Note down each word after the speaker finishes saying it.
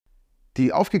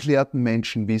Die aufgeklärten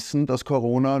Menschen wissen, dass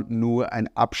Corona nur ein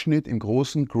Abschnitt im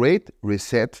großen Great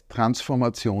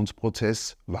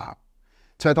Reset-Transformationsprozess war.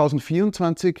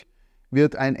 2024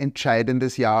 wird ein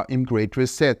entscheidendes Jahr im Great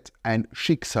Reset, ein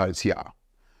Schicksalsjahr.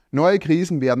 Neue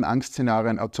Krisen werden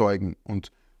Angstszenarien erzeugen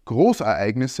und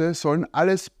Großereignisse sollen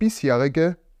alles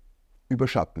Bisherige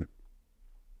überschatten.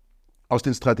 Aus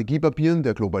den Strategiepapieren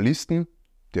der Globalisten,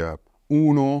 der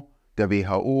UNO, der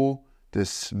WHO,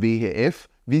 des WEF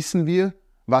wissen wir,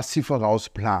 was sie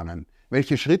vorausplanen,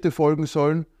 welche Schritte folgen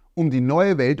sollen, um die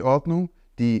neue Weltordnung,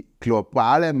 die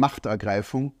globale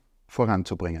Machtergreifung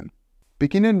voranzubringen.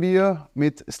 Beginnen wir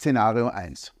mit Szenario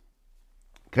 1.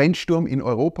 Grenzsturm in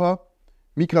Europa,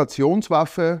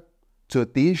 Migrationswaffe zur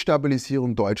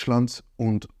Destabilisierung Deutschlands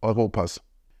und Europas.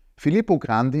 Filippo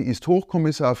Grandi ist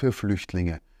Hochkommissar für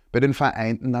Flüchtlinge bei den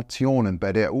Vereinten Nationen,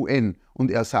 bei der UN, und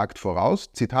er sagt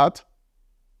voraus, Zitat: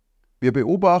 Wir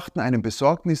beobachten einen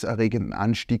besorgniserregenden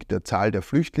Anstieg der Zahl der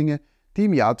Flüchtlinge, die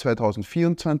im Jahr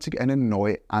 2024 eine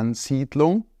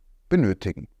Neuansiedlung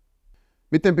benötigen.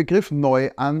 Mit dem Begriff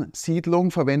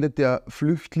Neuansiedlung verwendet der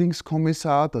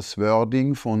Flüchtlingskommissar das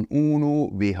Wording von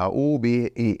UNO, WHO,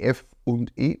 WEF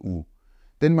und EU.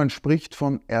 Denn man spricht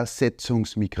von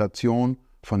Ersetzungsmigration,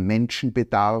 von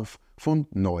Menschenbedarf, von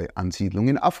Neuansiedlung.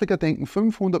 In Afrika denken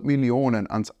 500 Millionen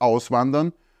ans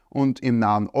Auswandern und im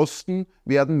Nahen Osten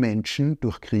werden Menschen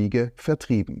durch Kriege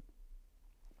vertrieben.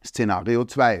 Szenario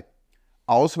 2.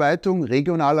 Ausweitung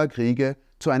regionaler Kriege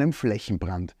zu einem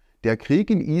Flächenbrand. Der Krieg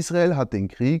in Israel hat den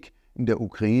Krieg in der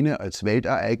Ukraine als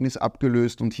Weltereignis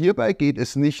abgelöst und hierbei geht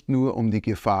es nicht nur um die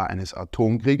Gefahr eines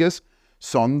Atomkrieges,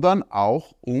 sondern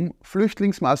auch um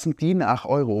Flüchtlingsmassen, die nach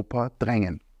Europa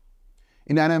drängen.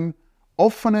 In einem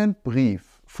offenen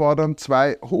Brief fordern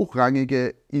zwei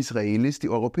hochrangige Israelis die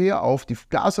Europäer auf, die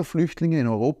Gaza-Flüchtlinge in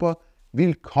Europa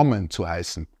willkommen zu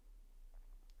heißen.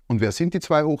 Und wer sind die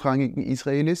zwei hochrangigen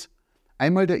Israelis?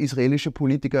 Einmal der israelische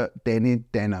Politiker Danny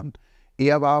Danon.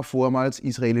 Er war vormals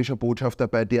israelischer Botschafter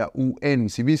bei der UN.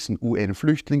 Sie wissen,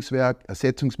 UN-Flüchtlingswerk,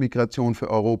 Ersetzungsmigration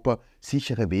für Europa,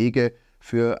 sichere Wege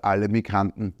für alle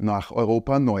Migranten nach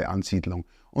Europa, Neuansiedlung.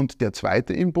 Und der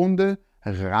zweite im Bunde,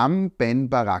 Ram Ben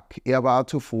Barak. Er war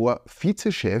zuvor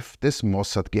Vizechef des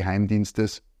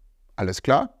Mossad-Geheimdienstes. Alles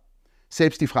klar?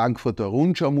 Selbst die Frankfurter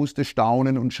Rundschau musste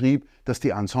staunen und schrieb, dass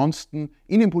die ansonsten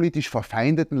innenpolitisch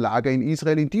verfeindeten Lager in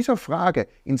Israel in dieser Frage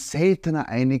in seltener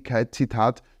Einigkeit,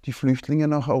 Zitat, die Flüchtlinge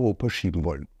nach Europa schieben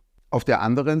wollen. Auf der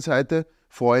anderen Seite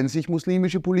freuen sich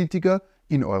muslimische Politiker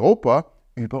in Europa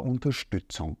über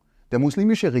Unterstützung. Der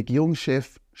muslimische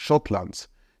Regierungschef Schottlands,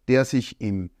 der sich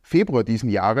im Februar diesen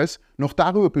Jahres noch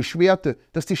darüber beschwerte,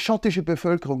 dass die schottische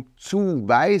Bevölkerung zu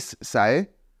weiß sei,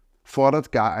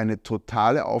 fordert gar eine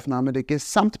totale Aufnahme der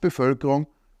Gesamtbevölkerung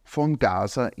von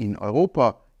Gaza in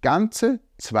Europa. Ganze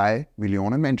 2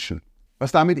 Millionen Menschen.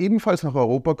 Was damit ebenfalls nach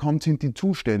Europa kommt, sind die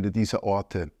Zustände dieser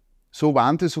Orte. So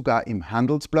warnte sogar im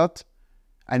Handelsblatt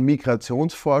ein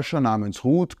Migrationsforscher namens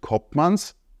Ruud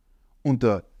Koopmans: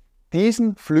 Unter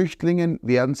diesen Flüchtlingen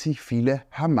werden sich viele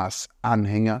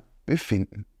Hamas-Anhänger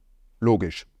befinden.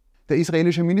 Logisch. Der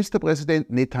israelische Ministerpräsident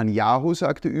Netanyahu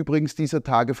sagte übrigens dieser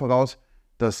Tage voraus,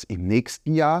 dass im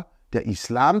nächsten Jahr der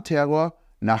Islamterror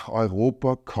nach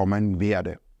Europa kommen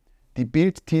werde. Die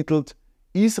Bild titelt: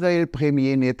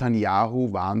 Israel-Premier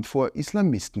Netanyahu warnt vor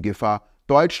Islamistengefahr.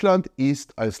 Deutschland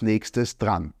ist als nächstes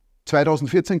dran.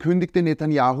 2014 kündigte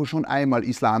Netanyahu schon einmal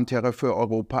Islamterror für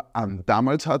Europa an.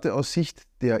 Damals hatte aus Sicht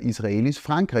der Israelis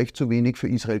Frankreich zu wenig für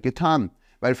Israel getan.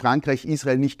 Weil Frankreich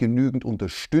Israel nicht genügend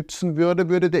unterstützen würde,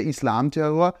 würde der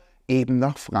Islamterror eben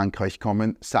nach Frankreich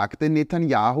kommen, sagte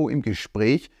Netanyahu im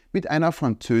Gespräch mit einer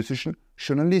französischen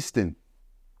Journalistin.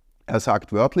 Er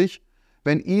sagt wörtlich: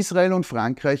 Wenn Israel und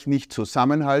Frankreich nicht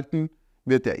zusammenhalten,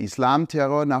 wird der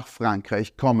Islamterror nach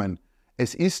Frankreich kommen.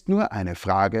 Es ist nur eine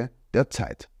Frage der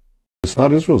Zeit. It's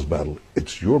not Israel's battle,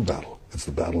 it's your battle. It's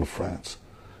the battle of France.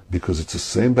 Because it's the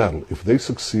same battle. If they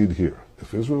succeed here,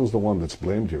 if Israel is the one that's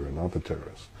blamed here and not the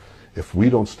terrorists, if we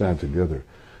don't stand together,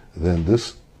 then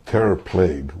this terror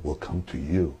plague will come to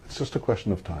you. It's just a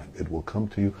question of time. It will come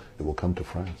to you, it will come to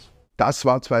France. Das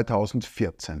war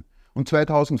 2014. Und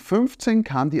 2015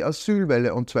 kam die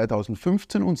Asylwelle und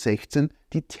 2015 und 2016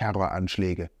 die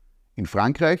Terroranschläge. In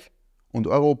Frankreich und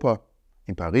Europa,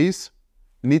 in Paris,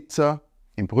 Nizza,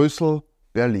 in Brüssel,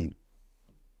 Berlin.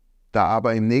 Da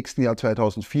aber im nächsten Jahr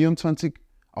 2024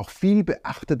 auch viel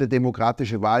beachtete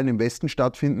demokratische Wahlen im Westen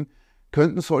stattfinden,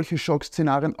 könnten solche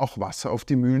Schockszenarien auch Wasser auf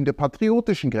die Mühlen der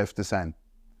patriotischen Kräfte sein.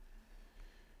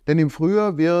 Denn im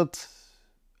Frühjahr wird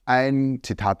ein,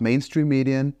 Zitat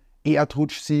Mainstream-Medien,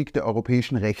 Erdrutschsieg der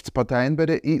europäischen Rechtsparteien bei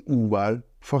der EU-Wahl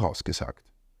vorausgesagt.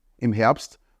 Im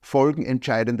Herbst folgen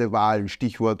entscheidende Wahlen,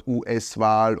 Stichwort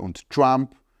US-Wahl und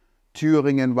Trump,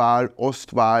 Thüringen-Wahl,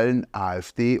 Ostwahlen,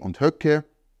 AfD und Höcke,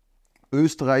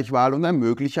 Österreich-Wahl und ein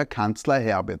möglicher Kanzler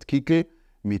Herbert Kickl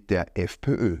mit der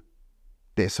FPÖ.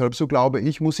 Deshalb, so glaube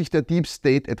ich, muss sich der Deep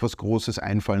State etwas Großes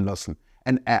einfallen lassen.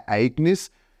 Ein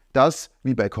Ereignis, das,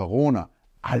 wie bei Corona,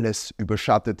 alles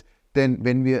überschattet. Denn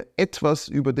wenn wir etwas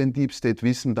über den Deep State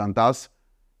wissen, dann das,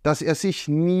 dass er sich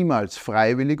niemals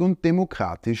freiwillig und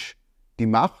demokratisch die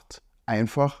Macht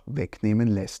einfach wegnehmen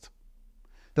lässt.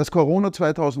 Dass Corona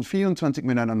 2024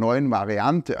 mit einer neuen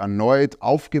Variante erneut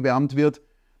aufgewärmt wird,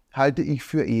 halte ich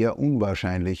für eher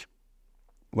unwahrscheinlich.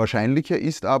 Wahrscheinlicher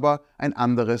ist aber ein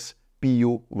anderes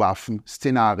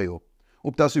Biowaffen-Szenario.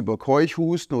 Ob das über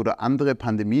Keuchhusten oder andere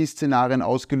Pandemieszenarien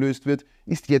ausgelöst wird,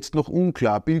 ist jetzt noch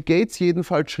unklar. Bill Gates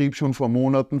jedenfalls schrieb schon vor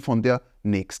Monaten von der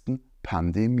nächsten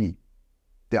Pandemie.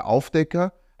 Der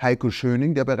Aufdecker Heiko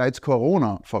Schöning, der bereits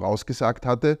Corona vorausgesagt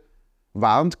hatte,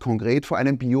 warnt konkret vor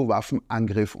einem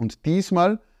Biowaffenangriff. Und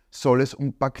diesmal soll es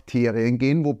um Bakterien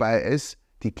gehen, wobei es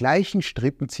die gleichen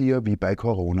Strippenzieher wie bei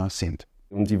Corona sind.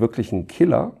 Und die wirklichen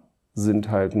Killer sind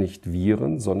halt nicht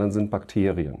Viren, sondern sind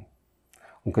Bakterien.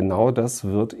 Und genau das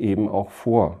wird eben auch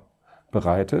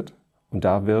vorbereitet. Und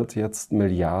da wird jetzt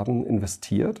Milliarden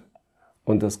investiert.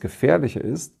 Und das Gefährliche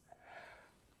ist,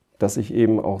 dass ich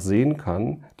eben auch sehen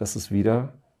kann, dass es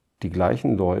wieder die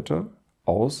gleichen Leute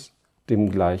aus dem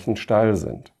gleichen Stall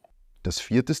sind. Das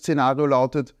vierte Szenario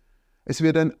lautet, es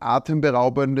wird ein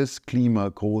atemberaubendes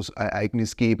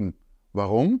Klimagroßereignis geben.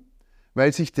 Warum?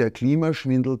 Weil sich der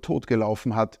Klimaschwindel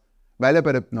totgelaufen hat, weil er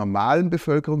bei der normalen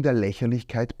Bevölkerung der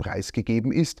Lächerlichkeit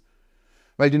preisgegeben ist,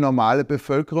 weil die normale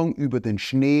Bevölkerung über den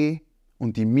Schnee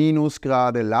und die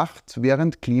Minusgrade lacht,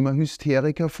 während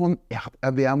Klimahysteriker von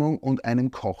Erderwärmung und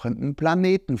einem kochenden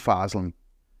Planeten faseln.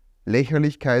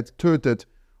 Lächerlichkeit tötet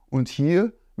und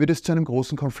hier wird es zu einem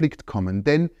großen Konflikt kommen,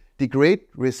 denn die Great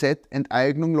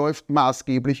Reset-Enteignung läuft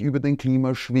maßgeblich über den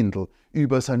Klimaschwindel,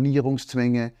 über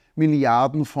Sanierungszwänge,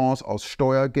 Milliardenfonds aus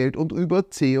Steuergeld und über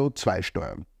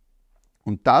CO2-Steuern.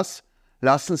 Und das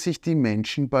lassen sich die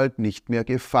Menschen bald nicht mehr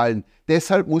gefallen.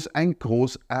 Deshalb muss ein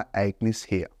Großereignis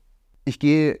her. Ich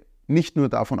gehe nicht nur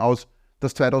davon aus,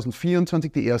 dass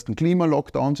 2024 die ersten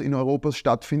Klimalockdowns in Europa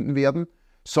stattfinden werden,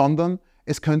 sondern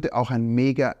es könnte auch ein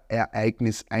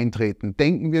Mega-Ereignis eintreten.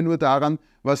 Denken wir nur daran,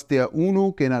 was der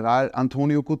UNO-General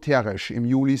Antonio Guterres im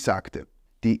Juli sagte.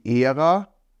 Die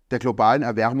Ära der globalen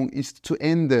Erwärmung ist zu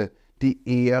Ende.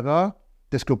 Die Ära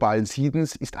des globalen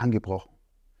Siedens ist angebrochen.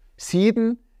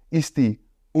 Sieden ist die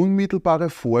unmittelbare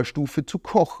Vorstufe zu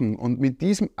kochen und mit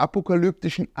diesem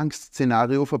apokalyptischen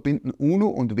Angstszenario verbinden UNO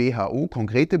und WHO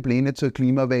konkrete Pläne zur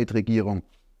Klimaweltregierung.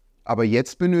 Aber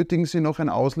jetzt benötigen sie noch ein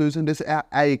auslösendes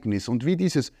Ereignis und wie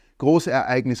dieses große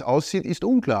Ereignis aussieht, ist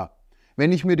unklar.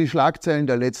 Wenn ich mir die Schlagzeilen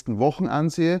der letzten Wochen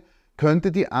ansehe,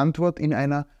 könnte die Antwort in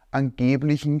einer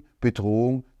angeblichen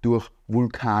Bedrohung durch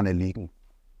Vulkane liegen.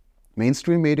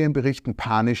 Mainstream-Medien berichten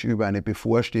panisch über eine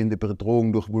bevorstehende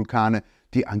Bedrohung durch Vulkane,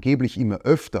 die angeblich immer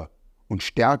öfter und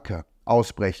stärker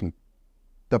ausbrechen.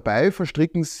 Dabei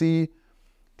verstricken sie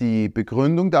die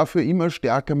Begründung dafür immer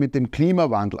stärker mit dem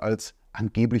Klimawandel als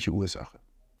angebliche Ursache.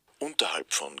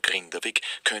 Unterhalb von Grindavik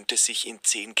könnte sich in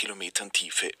 10 Kilometern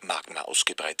Tiefe Magma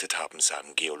ausgebreitet haben, sagen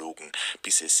Geologen.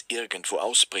 Bis es irgendwo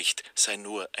ausbricht, sei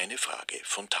nur eine Frage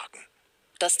von Tagen.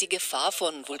 Dass die Gefahr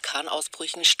von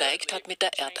Vulkanausbrüchen steigt, hat mit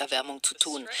der Erderwärmung zu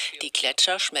tun. Die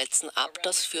Gletscher schmelzen ab,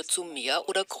 das führt zu mehr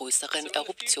oder größeren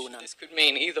Eruptionen.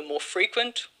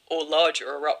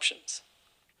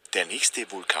 Der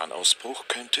nächste Vulkanausbruch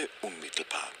könnte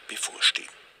unmittelbar bevorstehen.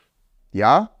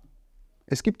 Ja,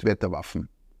 es gibt Wetterwaffen.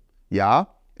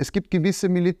 Ja, es gibt gewisse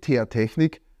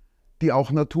Militärtechnik, die auch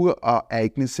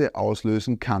Naturereignisse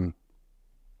auslösen kann.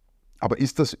 Aber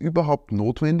ist das überhaupt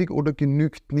notwendig oder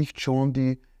genügt nicht schon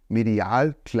die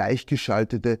medial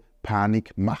gleichgeschaltete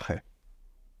Panikmache?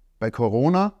 Bei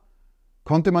Corona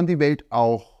konnte man die Welt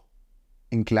auch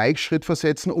in Gleichschritt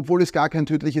versetzen, obwohl es gar kein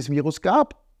tödliches Virus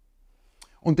gab.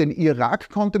 Und den Irak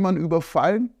konnte man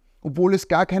überfallen, obwohl es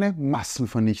gar keine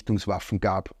Massenvernichtungswaffen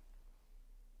gab.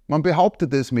 Man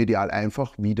behauptete es medial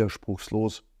einfach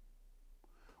widerspruchslos.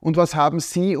 Und was haben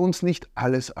Sie uns nicht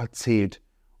alles erzählt?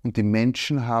 Und die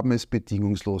Menschen haben es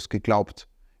bedingungslos geglaubt.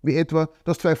 Wie etwa,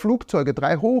 dass 2 Flugzeuge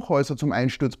 3 Hochhäuser zum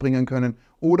Einsturz bringen können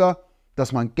oder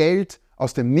dass man Geld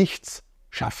aus dem Nichts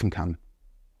schaffen kann.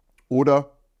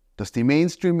 Oder dass die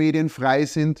Mainstream-Medien frei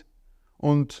sind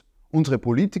und unsere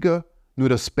Politiker nur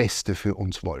das Beste für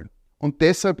uns wollen. Und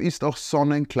deshalb ist auch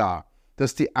sonnenklar,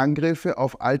 dass die Angriffe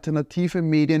auf alternative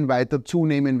Medien weiter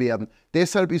zunehmen werden.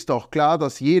 Deshalb ist auch klar,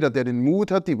 dass jeder, der den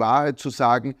Mut hat, die Wahrheit zu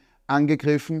sagen,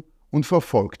 angegriffen und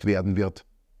verfolgt werden wird.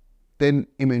 Denn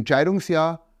im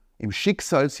Entscheidungsjahr, im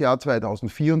Schicksalsjahr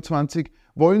 2024,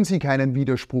 wollen sie keinen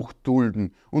Widerspruch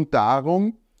dulden. Und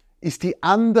darum ist die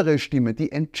andere Stimme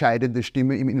die entscheidende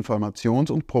Stimme im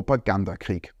Informations- und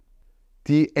Propagandakrieg.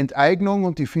 Die Enteignung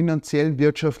und die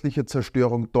finanziell-wirtschaftliche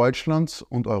Zerstörung Deutschlands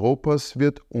und Europas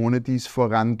wird ohne dies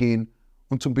vorangehen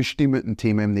und zum bestimmenden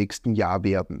Thema im nächsten Jahr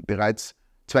werden. Bereits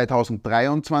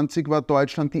 2023 war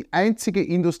Deutschland die einzige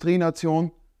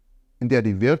Industrienation, in der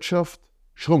die Wirtschaft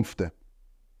schrumpfte.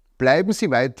 Bleiben Sie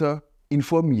weiter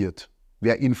informiert.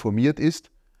 Wer informiert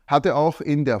ist, hatte auch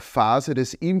in der Phase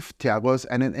des Impfterrors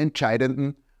einen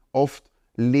entscheidenden, oft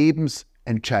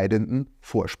lebensentscheidenden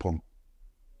Vorsprung.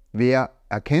 Wer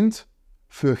erkennt,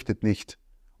 fürchtet nicht.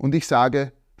 Und ich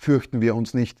sage, fürchten wir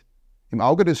uns nicht. Im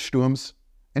Auge des Sturms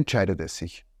entscheidet es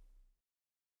sich.